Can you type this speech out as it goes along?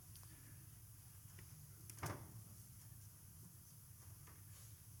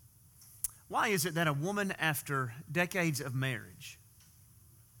Why is it that a woman after decades of marriage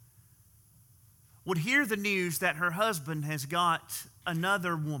would hear the news that her husband has got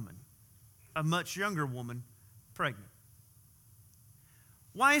another woman, a much younger woman, pregnant?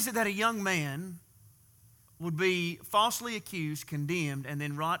 Why is it that a young man would be falsely accused, condemned, and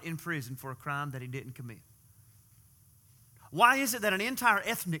then rot in prison for a crime that he didn't commit? Why is it that an entire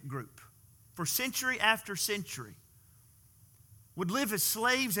ethnic group, for century after century, would live as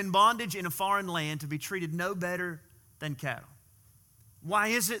slaves in bondage in a foreign land to be treated no better than cattle? Why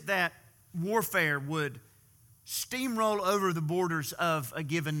is it that warfare would steamroll over the borders of a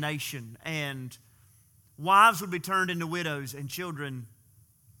given nation and wives would be turned into widows and children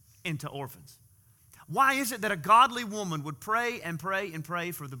into orphans? Why is it that a godly woman would pray and pray and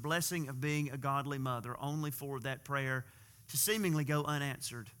pray for the blessing of being a godly mother, only for that prayer to seemingly go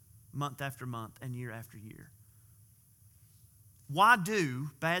unanswered month after month and year after year? Why do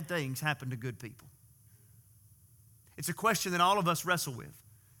bad things happen to good people? It's a question that all of us wrestle with.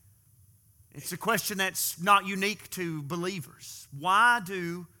 It's a question that's not unique to believers. Why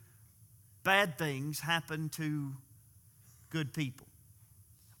do bad things happen to good people?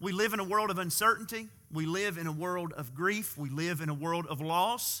 We live in a world of uncertainty. We live in a world of grief. We live in a world of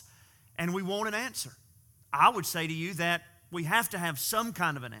loss, and we want an answer. I would say to you that we have to have some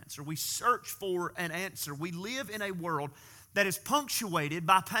kind of an answer. We search for an answer. We live in a world that is punctuated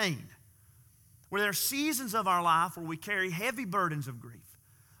by pain, where there are seasons of our life where we carry heavy burdens of grief,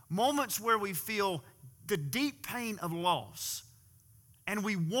 moments where we feel the deep pain of loss, and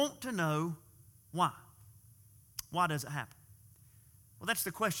we want to know why. Why does it happen? Well, that's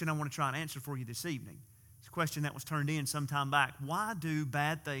the question I want to try and answer for you this evening. It's a question that was turned in some time back. Why do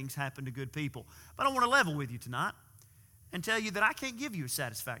bad things happen to good people? But I want to level with you tonight and tell you that I can't give you a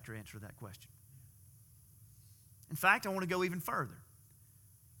satisfactory answer to that question. In fact, I want to go even further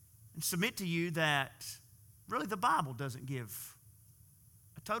and submit to you that really the Bible doesn't give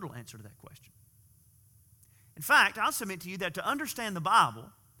a total answer to that question. In fact, I'll submit to you that to understand the Bible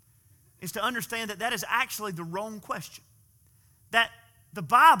is to understand that that is actually the wrong question. That the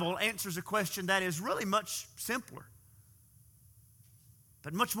Bible answers a question that is really much simpler,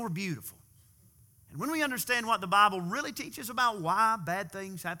 but much more beautiful. And when we understand what the Bible really teaches about why bad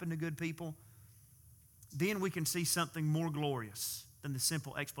things happen to good people, then we can see something more glorious than the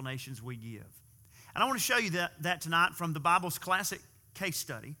simple explanations we give. And I want to show you that tonight from the Bible's classic case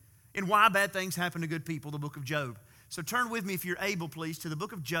study in why bad things happen to good people, the book of Job. So turn with me, if you're able, please, to the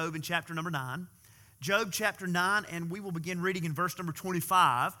book of Job in chapter number 9. Job chapter 9, and we will begin reading in verse number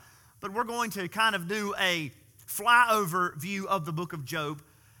 25. But we're going to kind of do a flyover view of the book of Job,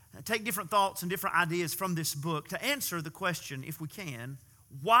 take different thoughts and different ideas from this book to answer the question, if we can,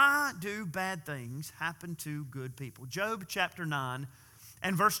 why do bad things happen to good people? Job chapter 9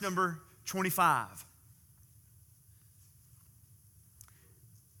 and verse number 25.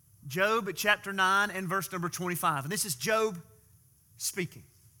 Job chapter 9 and verse number 25. And this is Job speaking.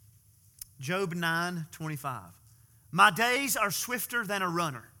 Job 9:25. My days are swifter than a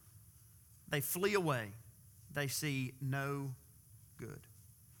runner. They flee away. They see no good.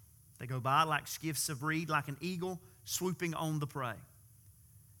 They go by like skiffs of reed, like an eagle swooping on the prey.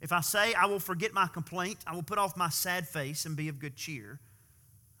 If I say I will forget my complaint, I will put off my sad face and be of good cheer,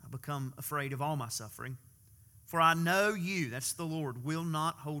 I become afraid of all my suffering. For I know you, that's the Lord, will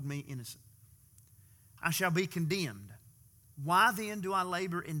not hold me innocent. I shall be condemned. Why then do I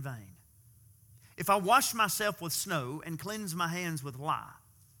labor in vain? If I wash myself with snow and cleanse my hands with lye,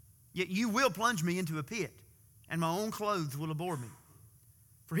 yet you will plunge me into a pit, and my own clothes will abhor me.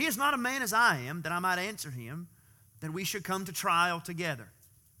 For he is not a man as I am, that I might answer him, that we should come to trial together.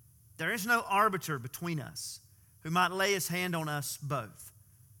 There is no arbiter between us who might lay his hand on us both.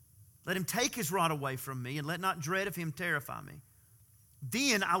 Let him take his rod away from me, and let not dread of him terrify me.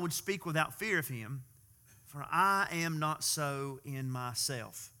 Then I would speak without fear of him, for I am not so in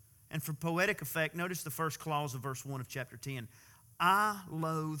myself. And for poetic effect, notice the first clause of verse 1 of chapter 10. I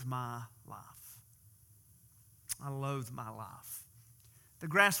loathe my life. I loathe my life. The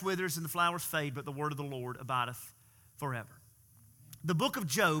grass withers and the flowers fade, but the word of the Lord abideth forever. The book of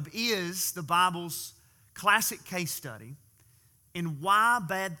Job is the Bible's classic case study in why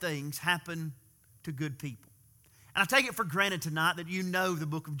bad things happen to good people. And I take it for granted tonight that you know the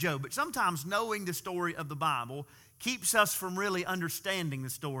book of Job, but sometimes knowing the story of the Bible keeps us from really understanding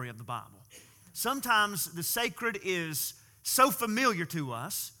the story of the Bible. Sometimes the sacred is so familiar to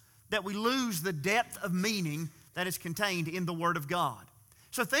us that we lose the depth of meaning that is contained in the Word of God.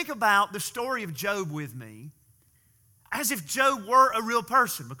 So think about the story of Job with me as if Job were a real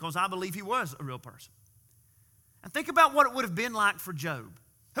person, because I believe he was a real person. And think about what it would have been like for Job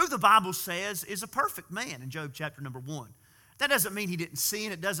who the Bible says is a perfect man in Job chapter number 1. That doesn't mean he didn't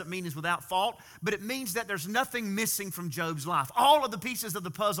sin. It doesn't mean he's without fault. But it means that there's nothing missing from Job's life. All of the pieces of the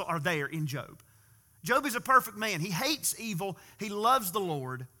puzzle are there in Job. Job is a perfect man. He hates evil. He loves the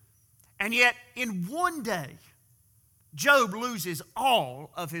Lord. And yet, in one day, Job loses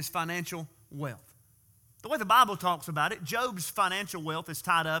all of his financial wealth. The way the Bible talks about it, Job's financial wealth is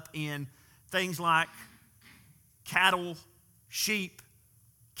tied up in things like cattle, sheep,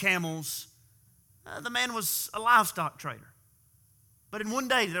 camels. The man was a livestock trader. But in one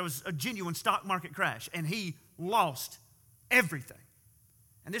day, there was a genuine stock market crash, and he lost everything.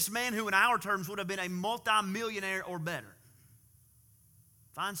 And this man, who in our terms would have been a multi-millionaire or better,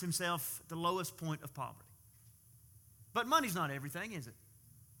 finds himself at the lowest point of poverty. But money's not everything, is it?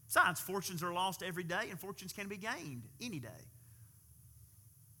 Besides, fortunes are lost every day, and fortunes can be gained any day.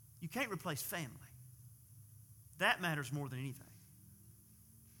 You can't replace family. That matters more than anything.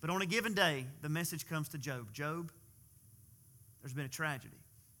 But on a given day, the message comes to Job. Job, there's been a tragedy.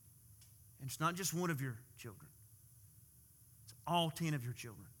 And it's not just one of your children. It's all 10 of your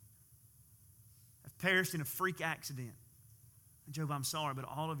children have perished in a freak accident. And Job, I'm sorry, but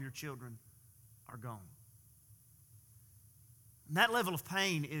all of your children are gone. And that level of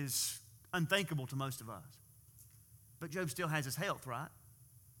pain is unthinkable to most of us. But Job still has his health, right?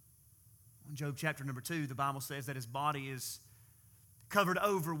 In Job chapter number 2, the Bible says that his body is covered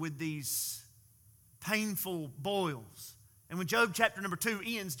over with these painful boils. And when Job chapter number 2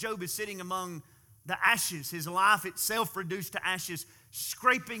 ends, Job is sitting among the ashes, his life itself reduced to ashes,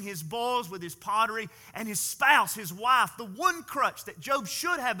 scraping his boils with his pottery, and his spouse, his wife, the one crutch that Job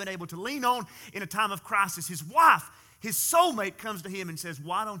should have been able to lean on in a time of crisis, his wife, his soulmate, comes to him and says,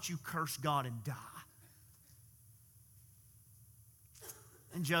 why don't you curse God and die?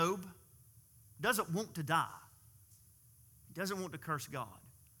 And Job doesn't want to die. He doesn't want to curse God.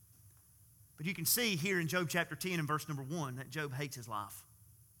 But you can see here in Job chapter 10 and verse number 1 that Job hates his life.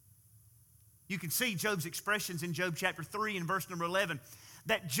 You can see Job's expressions in Job chapter 3 and verse number 11,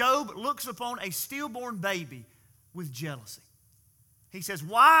 that Job looks upon a stillborn baby with jealousy. He says,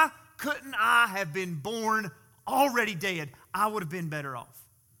 why couldn't I have been born already dead? I would have been better off.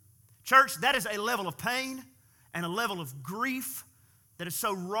 Church, that is a level of pain and a level of grief that is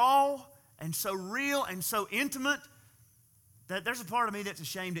so raw and so real and so intimate that there's a part of me that's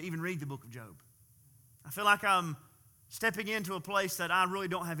ashamed to even read the book of Job. I feel like I'm stepping into a place that I really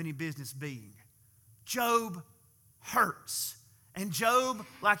don't have any business being. Job hurts. And Job,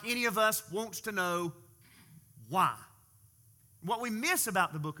 like any of us, wants to know why. What we miss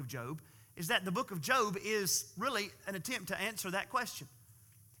about the book of Job is that the book of Job is really an attempt to answer that question.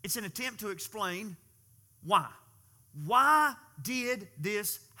 It's an attempt to explain why. Why did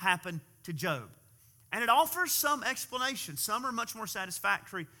this happen to Job? And it offers some explanation. Some are much more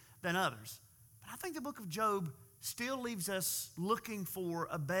satisfactory than others. But I think the book of Job still leaves us looking for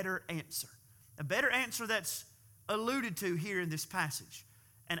a better answer. A better answer that's alluded to here in this passage.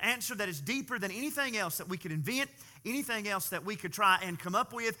 An answer that is deeper than anything else that we could invent, anything else that we could try and come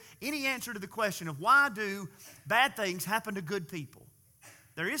up with, any answer to the question of why do bad things happen to good people.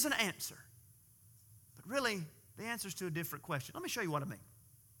 There is an answer. But really, the answer is to a different question. Let me show you what I mean.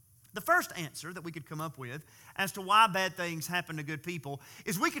 The first answer that we could come up with as to why bad things happen to good people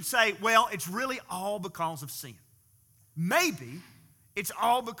is we could say, well, it's really all because of sin. Maybe it's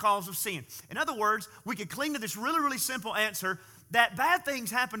all because of sin. In other words, we could cling to this really, really simple answer that bad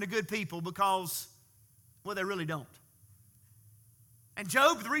things happen to good people because, well, they really don't. And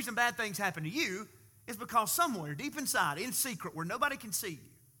Job, the reason bad things happen to you is because somewhere deep inside, in secret, where nobody can see you,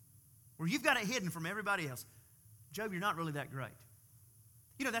 where you've got it hidden from everybody else, Job, you're not really that great.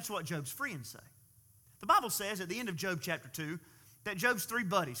 You know, that's what Job's friends say. The Bible says at the end of Job chapter 2 that Job's 3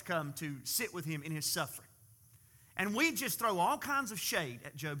 buddies come to sit with him in his suffering. And we just throw all kinds of shade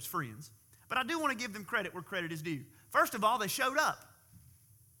at Job's friends, but I do want to give them credit where credit is due. First of all, they showed up.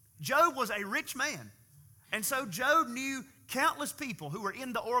 Job was a rich man, and so Job knew countless people who were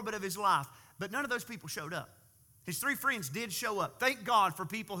in the orbit of his life, but none of those people showed up. His 3 friends did show up. Thank God for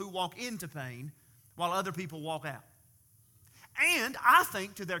people who walk into pain while other people walk out. And I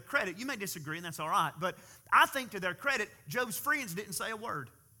think to their credit, you may disagree and that's all right, but I think to their credit, Job's friends didn't say a word.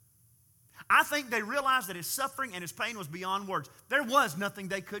 I think they realized that his suffering and his pain was beyond words. There was nothing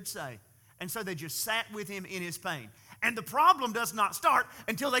they could say. And so they just sat with him in his pain. And the problem does not start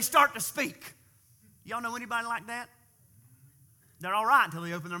until they start to speak. Y'all know anybody like that? They're all right until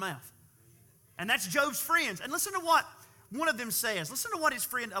they open their mouth. And that's Job's friends. And listen to what one of them says. Listen to what his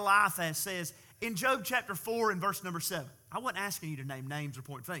friend Eliphaz says in Job chapter 4 and verse number 7. I wasn't asking you to name names or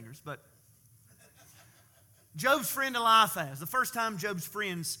point fingers, but Job's friend Eliphaz, the first time Job's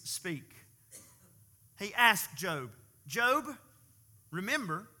friends speak, he asked Job, Job,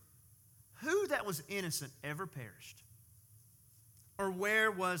 remember, who that was innocent ever perished? Or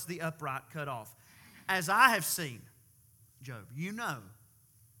where was the upright cut off? As I have seen, Job, you know,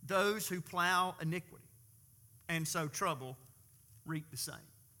 those who plow iniquity and sow trouble reap the same.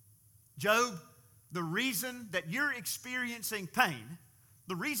 Job, the reason that you're experiencing pain,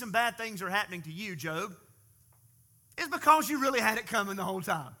 the reason bad things are happening to you, Job, is because you really had it coming the whole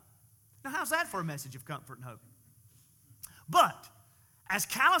time. Now, how's that for a message of comfort and hope? But, as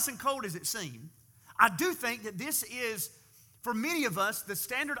callous and cold as it seemed, I do think that this is, for many of us, the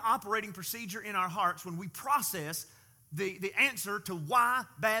standard operating procedure in our hearts when we process the answer to why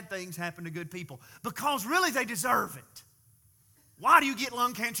bad things happen to good people. Because really they deserve it. Why do you get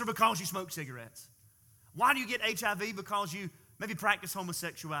lung cancer? Because you smoke cigarettes. Why do you get HIV? Because you maybe practice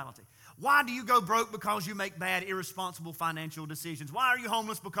homosexuality. Why do you go broke? Because you make bad, irresponsible financial decisions. Why are you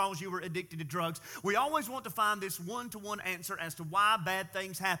homeless? Because you were addicted to drugs. We always want to find this one-to-one answer as to why bad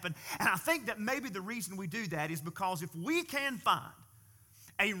things happen. And I think that maybe the reason we do that is because if we can find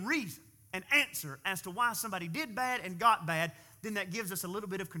a reason, an answer as to why somebody did bad and got bad, then that gives us a little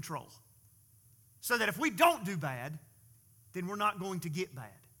bit of control. So that if we don't do bad, then we're not going to get bad.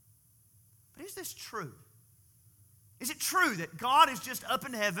 But is this true? Is it true that God is just up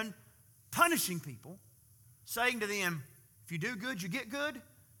in heaven punishing people, saying to them, if you do good, you get good.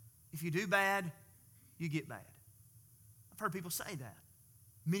 If you do bad, you get bad? I've heard people say that.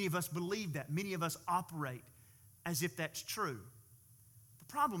 Many of us believe that. Many of us operate as if that's true. The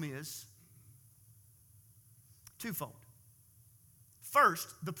problem is twofold. First,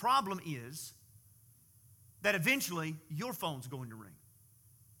 the problem is that eventually your phone's going to ring.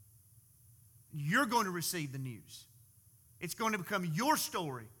 You're going to receive the news. It's going to become your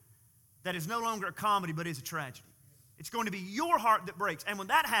story that is no longer a comedy but is a tragedy. It's going to be your heart that breaks. And when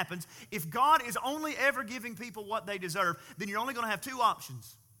that happens, if God is only ever giving people what they deserve, then you're only going to have two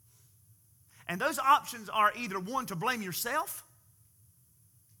options. And those options are either one, to blame yourself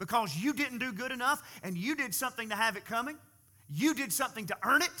because you didn't do good enough and you did something to have it coming. You did something to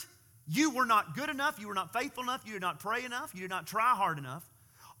earn it. You were not good enough. You were not faithful enough. You did not pray enough. You did not try hard enough.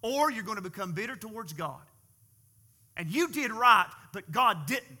 Or you're going to become bitter towards God. And you did right, but God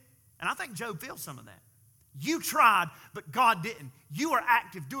didn't. And I think Job feels some of that. You tried, but God didn't. You were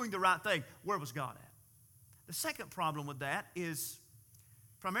active doing the right thing. Where was God at? The second problem with that is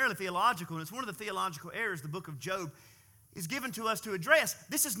primarily theological, and it's one of the theological errors the book of Job is given to us to address.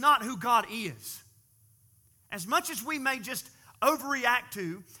 This is not who God is. As much as we may just overreact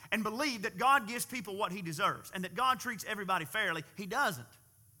to and believe that God gives people what he deserves and that God treats everybody fairly, he doesn't.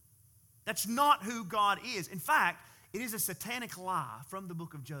 That's not who God is. In fact, it is a satanic lie from the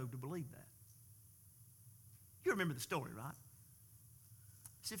book of Job to believe that. You remember the story, right?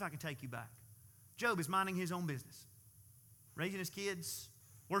 See if I can take you back. Job is minding his own business, raising his kids,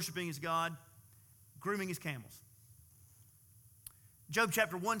 worshiping his God, grooming his camels. Job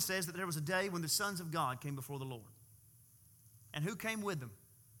chapter 1 says that there was a day when the sons of God came before the Lord. And who came with them?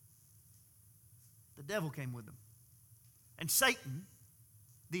 The devil came with them. And Satan,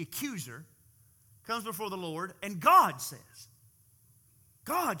 the accuser, comes before the Lord, and God says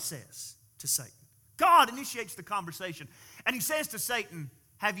to Satan, God initiates the conversation, and he says to Satan,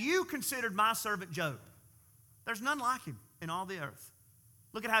 have you considered my servant Job? There's none like him in all the earth.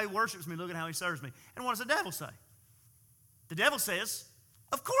 Look at how he worships me. Look at how he serves me. And what does the devil say? The devil says,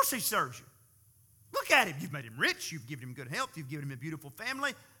 of course he serves you. Look at him. You've made him rich. You've given him good health. You've given him a beautiful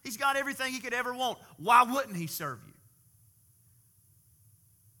family. He's got everything he could ever want. Why wouldn't he serve you?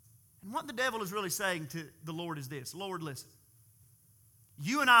 And what the devil is really saying to the Lord is this. Lord, listen.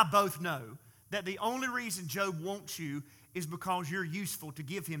 You and I both know that the only reason Job wants you is because you're useful to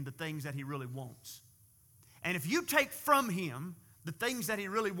give him the things that he really wants. And if you take from him the things that he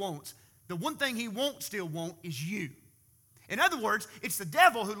really wants, the one thing he won't still want is you. In other words, it's the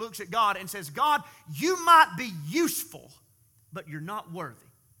devil who looks at God and says, God, you might be useful, but you're not worthy.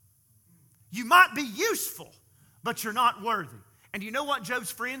 You might be useful, but you're not worthy. And you know what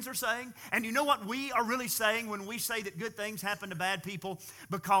Job's friends are saying? And you know what we are really saying when we say that good things happen to bad people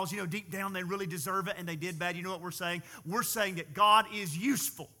because, deep down they really deserve it and they did bad? You know what we're saying? We're saying that God is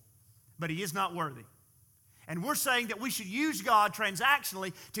useful, but he is not worthy. And we're saying that we should use God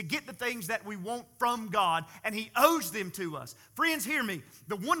transactionally to get the things that we want from God, and he owes them to us. Friends, hear me.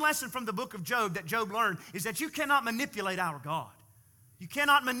 The one lesson from the book of Job that Job learned is that you cannot manipulate our God. You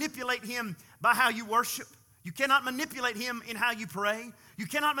cannot manipulate him by how you worship. You cannot manipulate him in how you pray. You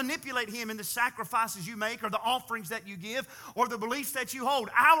cannot manipulate him in the sacrifices you make or the offerings that you give or the beliefs that you hold.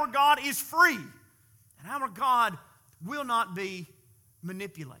 Our God is free. And our God will not be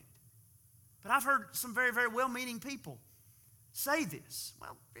manipulated. But I've heard some very, very well-meaning people say this.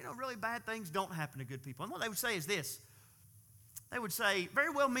 Well, really bad things don't happen to good people. And what they would say is this. They would say, very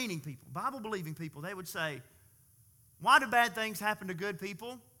well-meaning people, Bible-believing people, they would say, why do bad things happen to good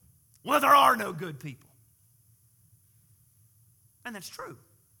people? Well, there are no good people. And that's true.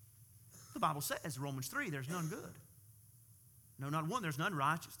 The Bible says, Romans 3, there's none good. No, not one. There's none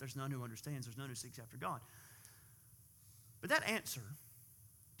righteous. There's none who understands. There's none who seeks after God. But that answer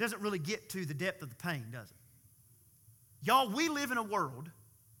doesn't really get to the depth of the pain, does it? Y'all, we live in a world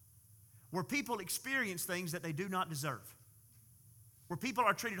where people experience things that they do not deserve, where people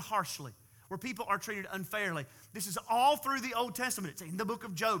are treated harshly, where people are treated unfairly. This is all through the Old Testament. It's in the book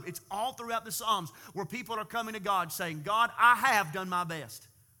of Job. It's all throughout the Psalms where people are coming to God saying, God, I have done my best.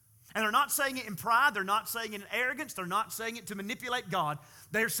 And they're not saying it in pride. They're not saying it in arrogance. They're not saying it to manipulate God.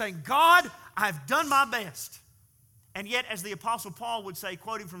 They're saying, God, I've done my best. And yet, as the Apostle Paul would say,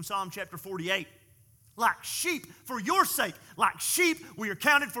 quoting from Psalm chapter 48, like sheep, for your sake, like sheep, we are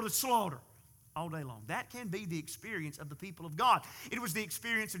counted for the slaughter all day long. That can be the experience of the people of God. It was the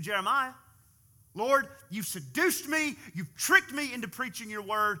experience of Jeremiah. Lord, you've seduced me, you've tricked me into preaching your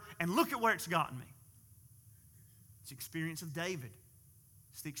word, and look at where it's gotten me. It's the experience of David.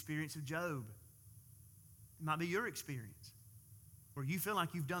 It's the experience of Job. It might be your experience, where you feel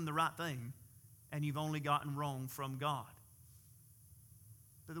like you've done the right thing, and you've only gotten wrong from God.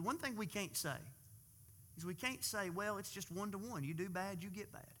 But the one thing we can't say is we can't say, well, it's just 1-to-1. You do bad, you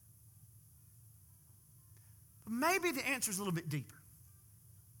get bad. But maybe the answer is a little bit deeper.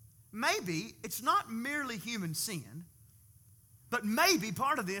 Maybe it's not merely human sin, but maybe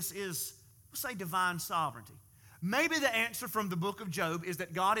part of this is, we'll say, divine sovereignty. Maybe the answer from the book of Job is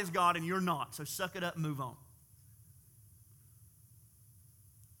that God is God and you're not, so suck it up and move on.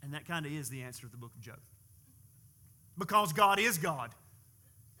 And that kind of is the answer of the book of Job. Because God is God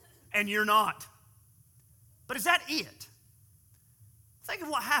and you're not. But is that it? Think of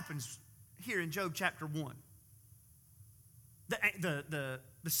what happens here in Job chapter 1. The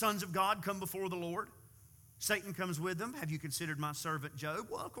sons of God come before the Lord. Satan comes with them. Have you considered my servant Job?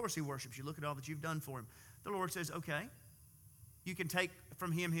 Well, of course he worships you. Look at all that you've done for him. The Lord says, okay, you can take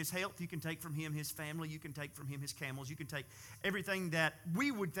from him his health. You can take from him his family. You can take from him his camels. You can take everything that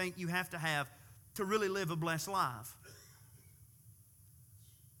we would think you have to really live a blessed life.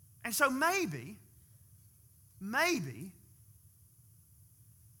 And so maybe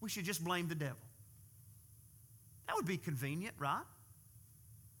we should just blame the devil. That would be convenient, right?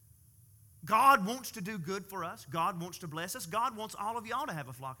 God wants to do good for us. God wants to bless us. God wants all of y'all to have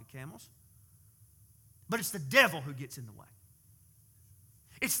a flock of camels. But it's the devil who gets in the way.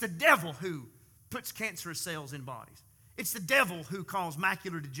 It's the devil who puts cancerous cells in bodies. It's the devil who causes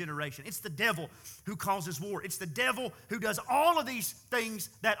macular degeneration. It's the devil who causes war. It's the devil who does all of these things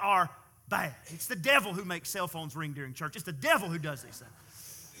that are bad. It's the devil who makes cell phones ring during church. It's the devil who does these things.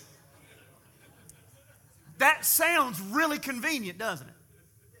 That sounds really convenient, doesn't it?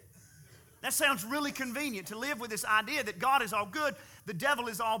 That sounds really convenient to live with this idea that God is all good, the devil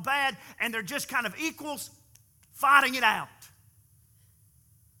is all bad, and they're just kind of equals fighting it out.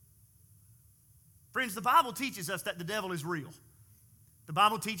 Friends, the Bible teaches us that the devil is real. The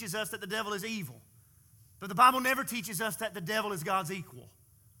Bible teaches us that the devil is evil. But the Bible never teaches us that the devil is God's equal.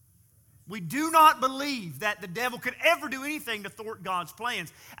 We do not believe that the devil could ever do anything to thwart God's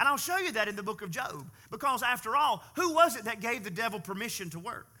plans. And I'll show you that in the book of Job. Because after all, who was it that gave the devil permission to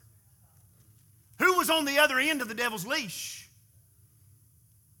work? Who was on the other end of the devil's leash?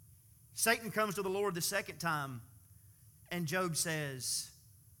 Satan comes to the Lord the second time, and God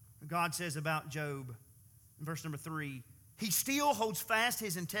says about Job, in verse number 3, he still holds fast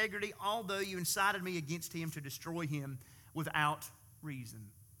his integrity, although you incited me against him to destroy him without reason.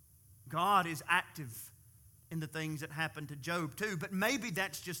 God is active in the things that happen to Job too, but maybe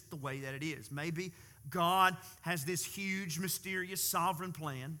that's just the way that it is. Maybe God has this huge, mysterious, sovereign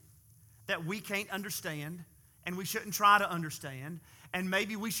plan that we can't understand, and we shouldn't try to understand, and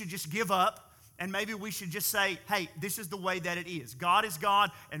maybe we should just give up, and maybe we should just say, hey, this is the way that it is. God is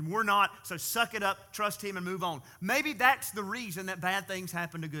God, and we're not, so suck it up, trust him, and move on. Maybe that's the reason that bad things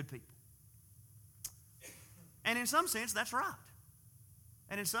happen to good people. And in some sense, that's right.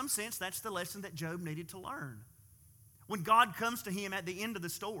 And in some sense, that's the lesson that Job needed to learn. When God comes to him at the end of the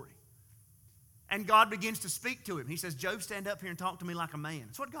story, and God begins to speak to him. He says, Job, stand up here and talk to me like a man.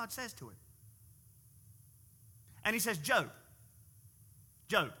 That's what God says to him. And he says, Job,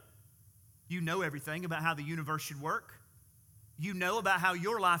 you know everything about how the universe should work. You know about how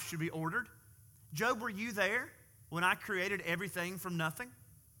your life should be ordered. Job, were you there when I created everything from nothing?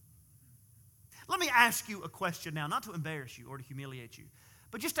 Let me ask you a question now, not to embarrass you or to humiliate you,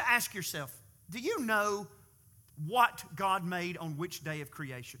 but just to ask yourself, do you know what God made on which day of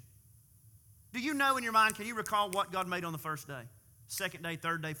creation? Do you know in your mind, can you recall what God made on the first day? Second day,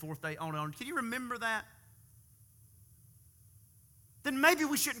 third day, fourth day, on and on. Can you remember that? Then maybe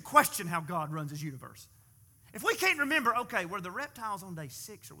we shouldn't question how God runs His universe. If we can't remember, okay, were the reptiles on day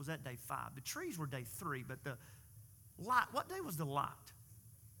 6 or was that day 5? The trees were day 3, but the light, what day was the light?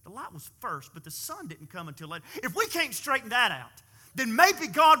 The light was first, but the sun didn't come until later. If we can't straighten that out, then maybe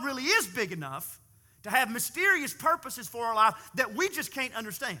God really is big enough to have mysterious purposes for our life that we just can't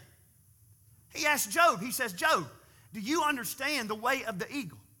understand. He asked Job, he says, Job, do you understand the way of the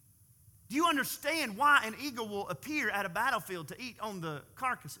eagle? Do you understand why an eagle will appear at a battlefield to eat on the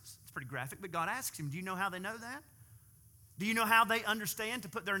carcasses? It's pretty graphic, but God asks him, do you know how they know that? Do you know how they understand to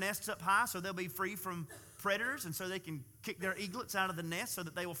put their nests up high so they'll be free from predators and so they can kick their eaglets out of the nest so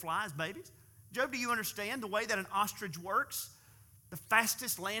that they will fly as babies? Job, do you understand the way that an ostrich works? The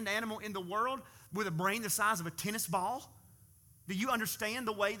fastest land animal in the world with a brain the size of a tennis ball? Do you understand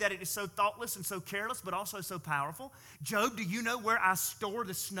the way that it is so thoughtless and so careless but also so powerful? Job, do you know where I store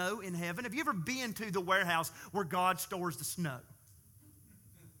the snow in heaven? Have you ever been to the warehouse where God stores the snow?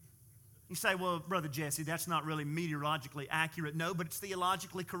 You say, well, Brother Jesse, that's not really meteorologically accurate. No, but it's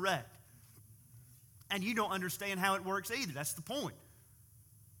theologically correct. And you don't understand how it works either. That's the point.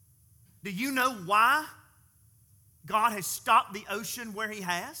 Do you know why God has stopped the ocean where He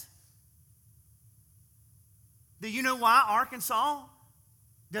has? Do you know why Arkansas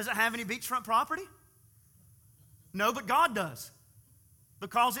doesn't have any beachfront property? No, but God does.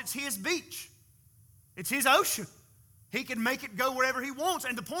 Because it's His beach. It's His ocean. He can make it go wherever He wants.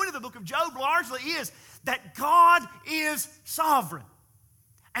 And the point of the book of Job largely is that God is sovereign.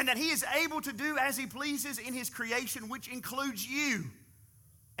 And that He is able to do as He pleases in His creation, which includes you.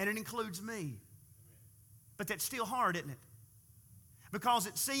 And it includes me. But that's still hard, isn't it? Because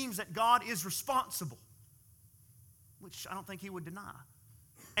it seems that God is responsible, which I don't think He would deny.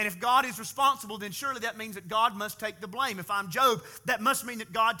 And if God is responsible, then surely that means that God must take the blame. If I'm Job, that must mean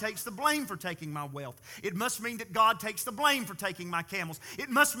that God takes the blame for taking my wealth. It must mean that God takes the blame for taking my camels. It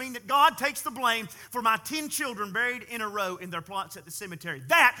must mean that God takes the blame for my 10 children buried in a row in their plots at the cemetery.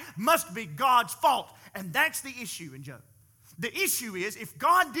 That must be God's fault. And that's the issue in Job. The issue is, if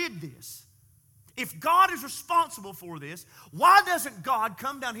God did this, if God is responsible for this, why doesn't God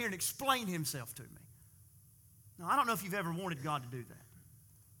come down here and explain Himself to me? Now, I don't know if you've ever wanted God to do that.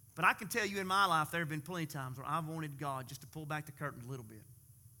 But I can tell you in my life, there have been plenty of times where I've wanted God just to pull back the curtain a little bit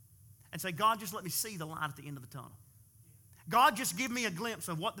and say, God, just let me see the light at the end of the tunnel. God, just give me a glimpse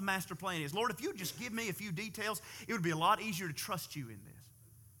of what the master plan is. Lord, if you would just give me a few details, it would be a lot easier to trust you in this.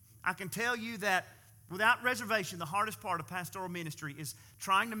 I can tell you that without reservation, the hardest part of pastoral ministry is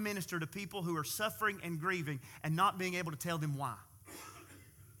trying to minister to people who are suffering and grieving and not being able to tell them why.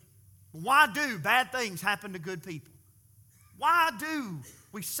 Why do bad things happen to good people? Why do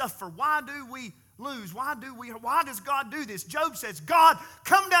we suffer? Why do we lose? Why does God do this? Job says, God,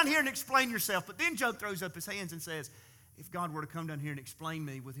 come down here and explain yourself. But then Job throws up his hands and says, if God were to come down here and explain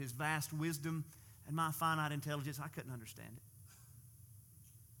me with His vast wisdom and my finite intelligence, I couldn't understand it.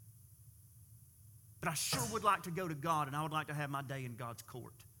 But I sure would like to go to God, and I would like to have my day in God's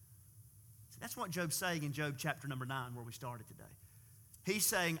court. See, that's what Job's saying in Job chapter number 9, where we started today. He's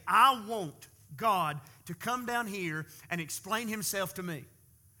saying, I want God to come down here and explain Himself to me.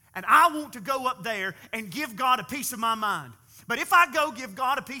 And I want to go up there and give God a piece of my mind. But if I go give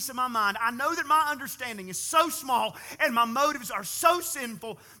God a piece of my mind, I know that my understanding is so small and my motives are so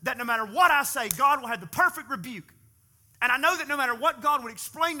sinful that no matter what I say, God will have the perfect rebuke. And I know that no matter what God would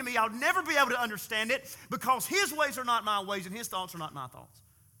explain to me, I'll never be able to understand it because His ways are not my ways and His thoughts are not my thoughts.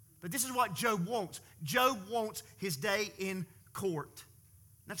 But this is what Job wants. Job wants his day in court.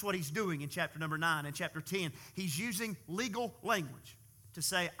 That's what he's doing in chapter number 9 and chapter 10. He's using legal language to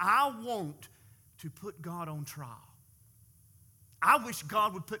say, I want to put God on trial. I wish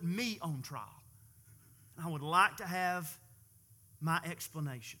God would put me on trial. I would like to have my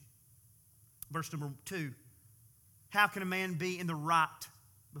explanation. Verse number 2, how can a man be in the right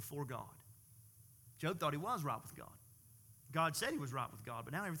before God? Job thought he was right with God. God said he was right with God,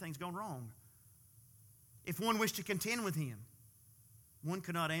 but now everything's gone wrong. If one wished to contend with Him, one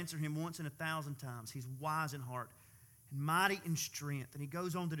could not answer Him once in 1,000 times. He's wise in heart and mighty in strength. And he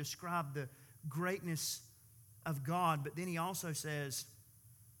goes on to describe the greatness of God. But then he also says,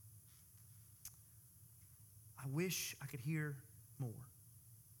 I wish I could hear more.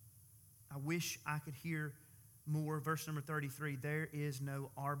 I wish I could hear more. Verse number 33, there is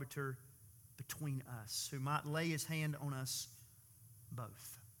no arbiter between us who might lay his hand on us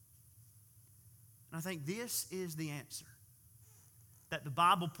both. And I think this is the answer that the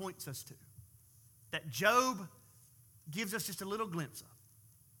Bible points us to, that Job gives us just a little glimpse of.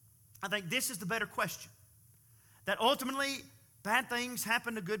 I think this is the better question, that ultimately bad things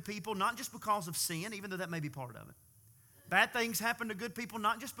happen to good people, not just because of sin, even though that may be part of it. Bad things happen to good people,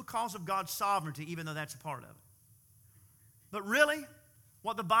 not just because of God's sovereignty, even though that's a part of it. But really,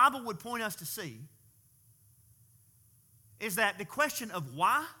 what the Bible would point us to see is that the question of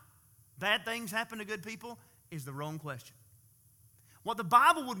why bad things happen to good people is the wrong question. What the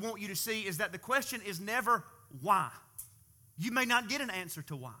Bible would want you to see is that the question is never why. You may not get an answer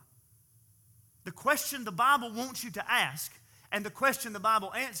to why. The question the Bible wants you to ask, and the question the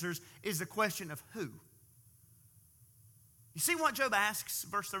Bible answers, is the question of who. You see what Job asks,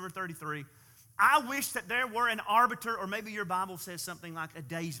 verse number 33? I wish that there were an arbiter, or maybe your Bible says something like a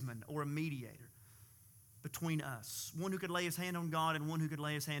daysman or a mediator between us. One who could lay his hand on God and one who could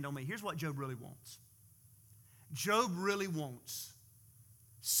lay his hand on me. Here's what Job really wants. Job really wants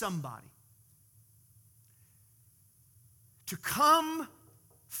somebody to come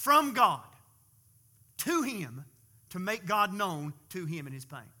from God to him to make God known to him in his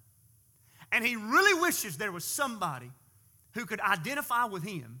pain. And he really wishes there was somebody who could identify with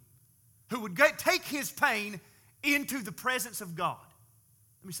him, who would take his pain into the presence of God.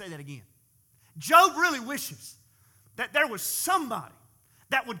 Let me say that again. Job really wishes that there was somebody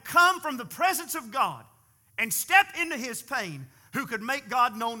that would come from the presence of God and step into his pain who could make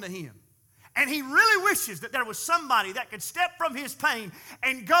God known to him. And he really wishes that there was somebody that could step from his pain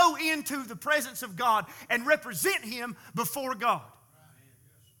and go into the presence of God and represent him before God.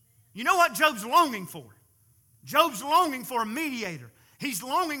 You know what Job's longing for? Job's longing for a mediator. He's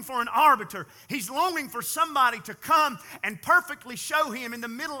longing for an arbiter. He's longing for somebody to come and perfectly show him in the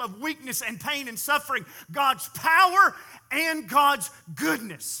middle of weakness and pain and suffering God's power and God's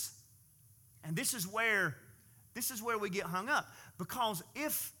goodness. And this is where we get hung up. Because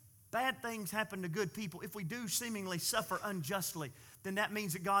if bad things happen to good people, if we do seemingly suffer unjustly, then that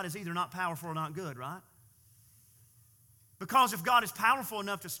means that God is either not powerful or not good, right? Because if God is powerful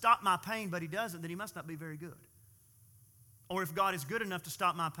enough to stop my pain, but he doesn't, then he must not be very good. Or if God is good enough to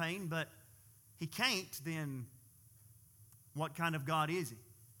stop my pain, but he can't, then what kind of God is he?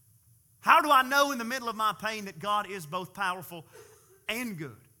 How do I know in the middle of my pain that God is both powerful and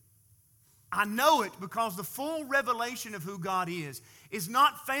good? I know it because the full revelation of who God is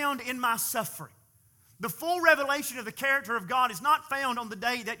not found in my suffering. The full revelation of the character of God is not found on the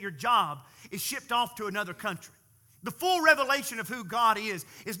day that your job is shipped off to another country. The full revelation of who God is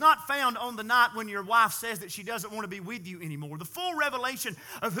not found on the night when your wife says that she doesn't want to be with you anymore. The full revelation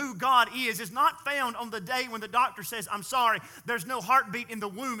of who God is not found on the day when the doctor says, I'm sorry, there's no heartbeat in the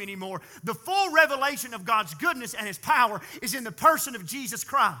womb anymore. The full revelation of God's goodness and his power is in the person of Jesus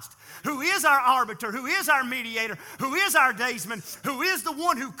Christ, who is our arbiter, who is our mediator, who is our daysman, who is the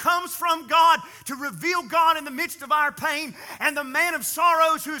one who comes from God to reveal God in the midst of our pain, and the man of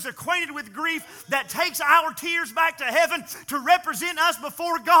sorrows who is acquainted with grief that takes our tears back to heaven to represent us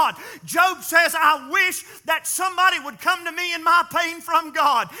before God. Job says, I wish that somebody would come to me in my pain from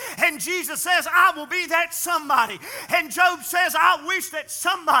God. And Jesus says, I will be that somebody. And Job says, I wish that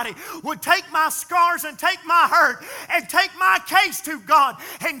somebody would take my scars and take my hurt and take my case to God.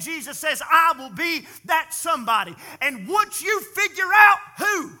 And Jesus says, I will be that somebody. And once you figure out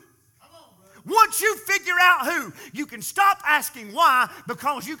who, once you figure out who, you can stop asking why,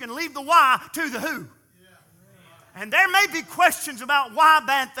 because you can leave the why to the who. And there may be questions about why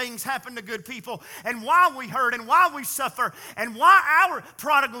bad things happen to good people, and why we hurt, and why we suffer, and why our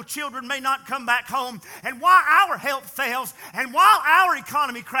prodigal children may not come back home, and why our health fails, and why our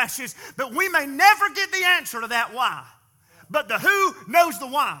economy crashes. But we may never get the answer to that why. But the who knows the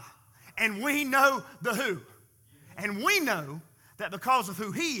why, and we know the who. And we know that because of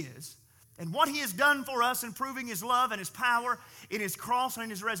who he is, and what he has done for us in proving his love and his power in his cross and in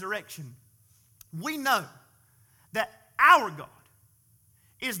his resurrection, we know that our God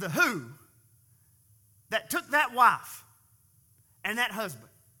is the who that took that wife and that husband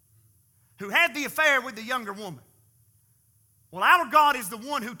who had the affair with the younger woman. Well, our God is the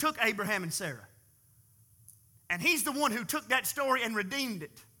one who took Abraham and Sarah. And he's the one who took that story and redeemed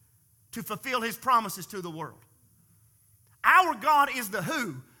it to fulfill his promises to the world. Our God is the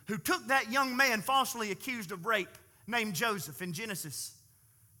who took that young man falsely accused of rape named Joseph in Genesis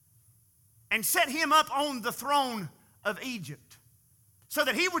and set him up on the throne of Egypt so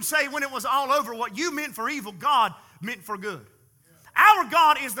that he would say when it was all over, what you meant for evil, God meant for good. Our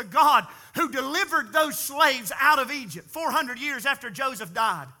God is the God who delivered those slaves out of Egypt 400 years after Joseph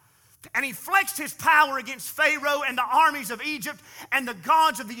died. And he flexed his power against Pharaoh and the armies of Egypt and the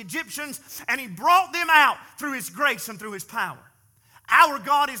gods of the Egyptians, and he brought them out through his grace and through his power. Our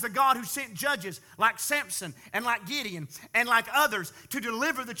God is the God who sent judges like Samson and like Gideon and like others to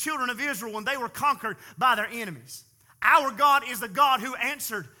deliver the children of Israel when they were conquered by their enemies. Our God is the God who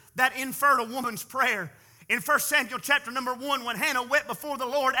answered that infertile woman's prayer. In 1 Samuel chapter number 1, when Hannah wept before the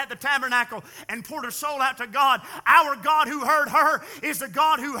Lord at the tabernacle and poured her soul out to God, our God who heard her is the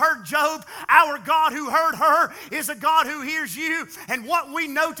God who heard Job. Our God who heard her is the God who hears you. And what we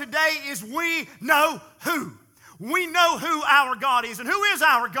know today is we know who. We know who our God is. And who is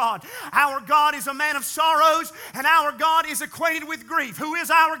our God? Our God is a man of sorrows, and our God is acquainted with grief. Who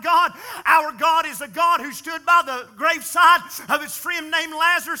is our God? Our God is the God who stood by the graveside of his friend named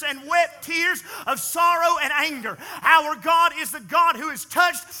Lazarus and wept tears of sorrow and anger. Our God is the God who is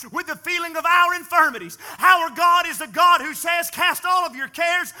touched with the feeling of our infirmities. Our God is the God who says, cast all of your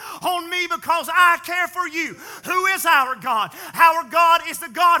cares on me because I care for you. Who is our God? Our God is the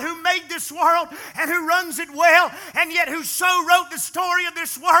God who made this world and who runs it well, and yet who so wrote the story of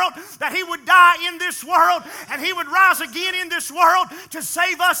this world that he would die in this world and he would rise again in this world to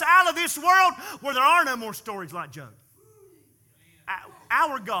save us out of this world where there are no more stories like Job.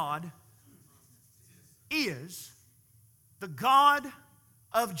 Our God is the God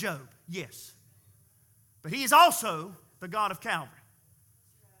of Job, yes. But he is also the God of Calvary.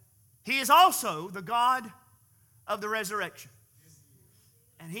 He is also the God of the resurrection.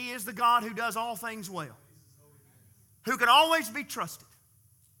 And he is the God who does all things well, who can always be trusted,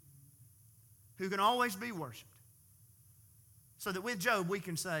 who can always be worshiped. So that with Job we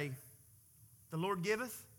can say, the Lord giveth